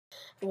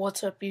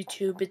What's up,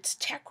 YouTube? It's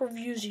Tech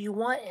Reviews You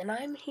Want, and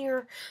I'm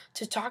here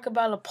to talk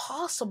about a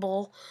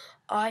possible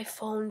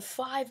iPhone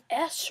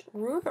 5S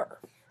rumor.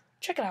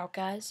 Check it out,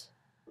 guys.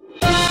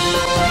 So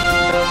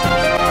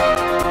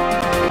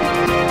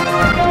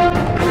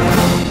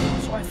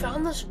I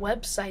found this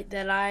website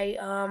that I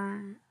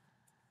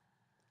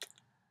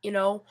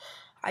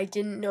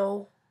didn't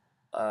know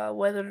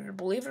whether to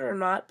believe it or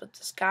not, but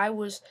this guy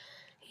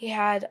he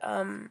had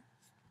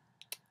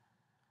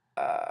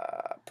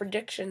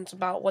predictions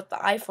about what the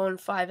iPhone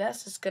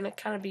 5S is going to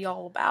kind of be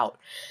all about.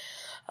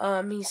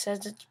 He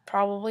says it's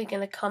probably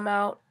going to come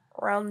out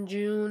around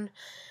June.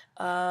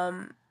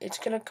 It's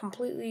going to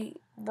completely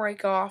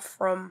break off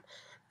from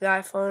the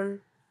iPhone,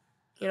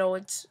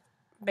 its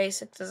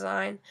basic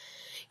design.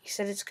 He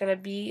said it's going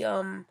to be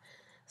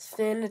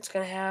thin. It's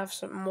going to have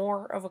some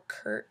more of a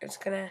curve. It's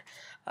going to,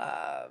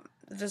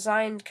 the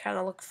design kind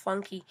of look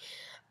funky.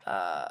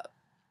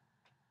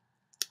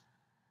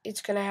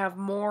 It's gonna have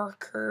more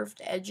curved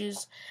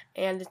edges,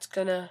 and it's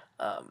gonna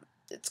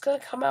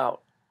come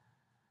out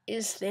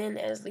as thin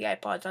as the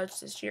iPod Touch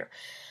this year.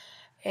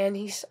 And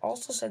he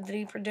also said that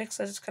he predicts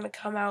that it's gonna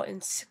come out in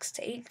 6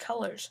 to 8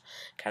 colors,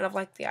 kind of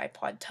like the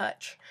iPod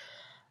Touch.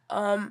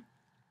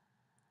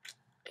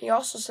 He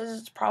also says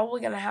it's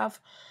probably gonna have,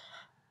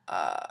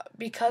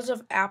 because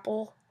of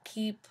Apple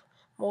keep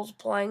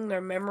multiplying their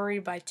memory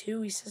by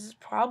 2. He says it's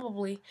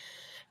probably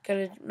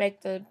going to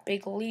make the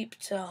big leap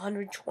to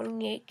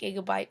 128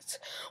 gigabytes,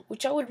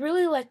 which I would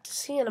really like to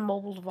see in a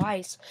mobile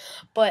device,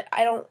 but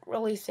I don't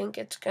really think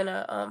it's going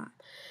to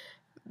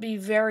be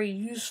very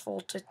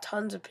useful to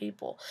tons of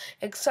people,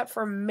 except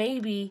for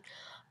maybe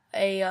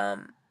a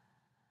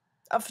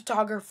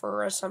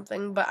photographer or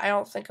something. But I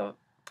don't think a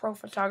pro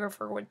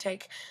photographer would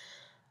take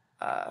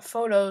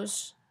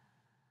photos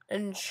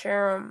and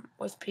share them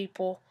with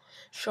people,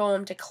 show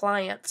them to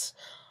clients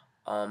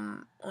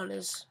on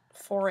his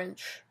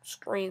 4-inch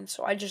screen.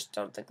 So I just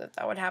don't think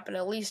that would happen.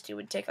 At least he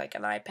would take like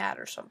an iPad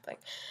or something.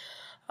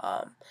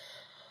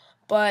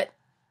 But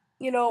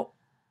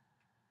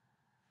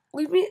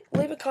leave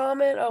a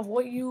comment of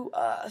what you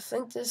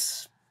think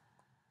this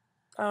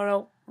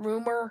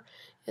rumor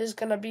is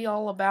gonna be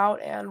all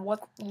about, and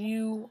what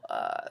you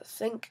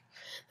think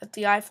that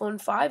the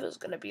iPhone 5 is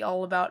gonna be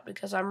all about,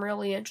 because I'm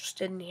really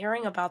interested in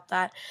hearing about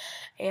that.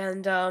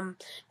 And do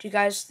you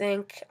guys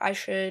think I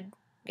should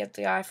get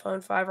the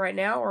iPhone 5 right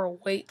now, or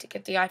wait to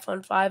get the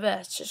iPhone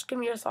 5S? Just give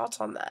me your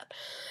thoughts on that.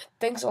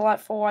 Thanks a lot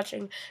for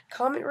watching.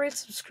 Comment, rate,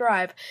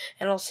 subscribe,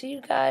 and I'll see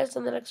you guys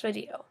in the next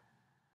video.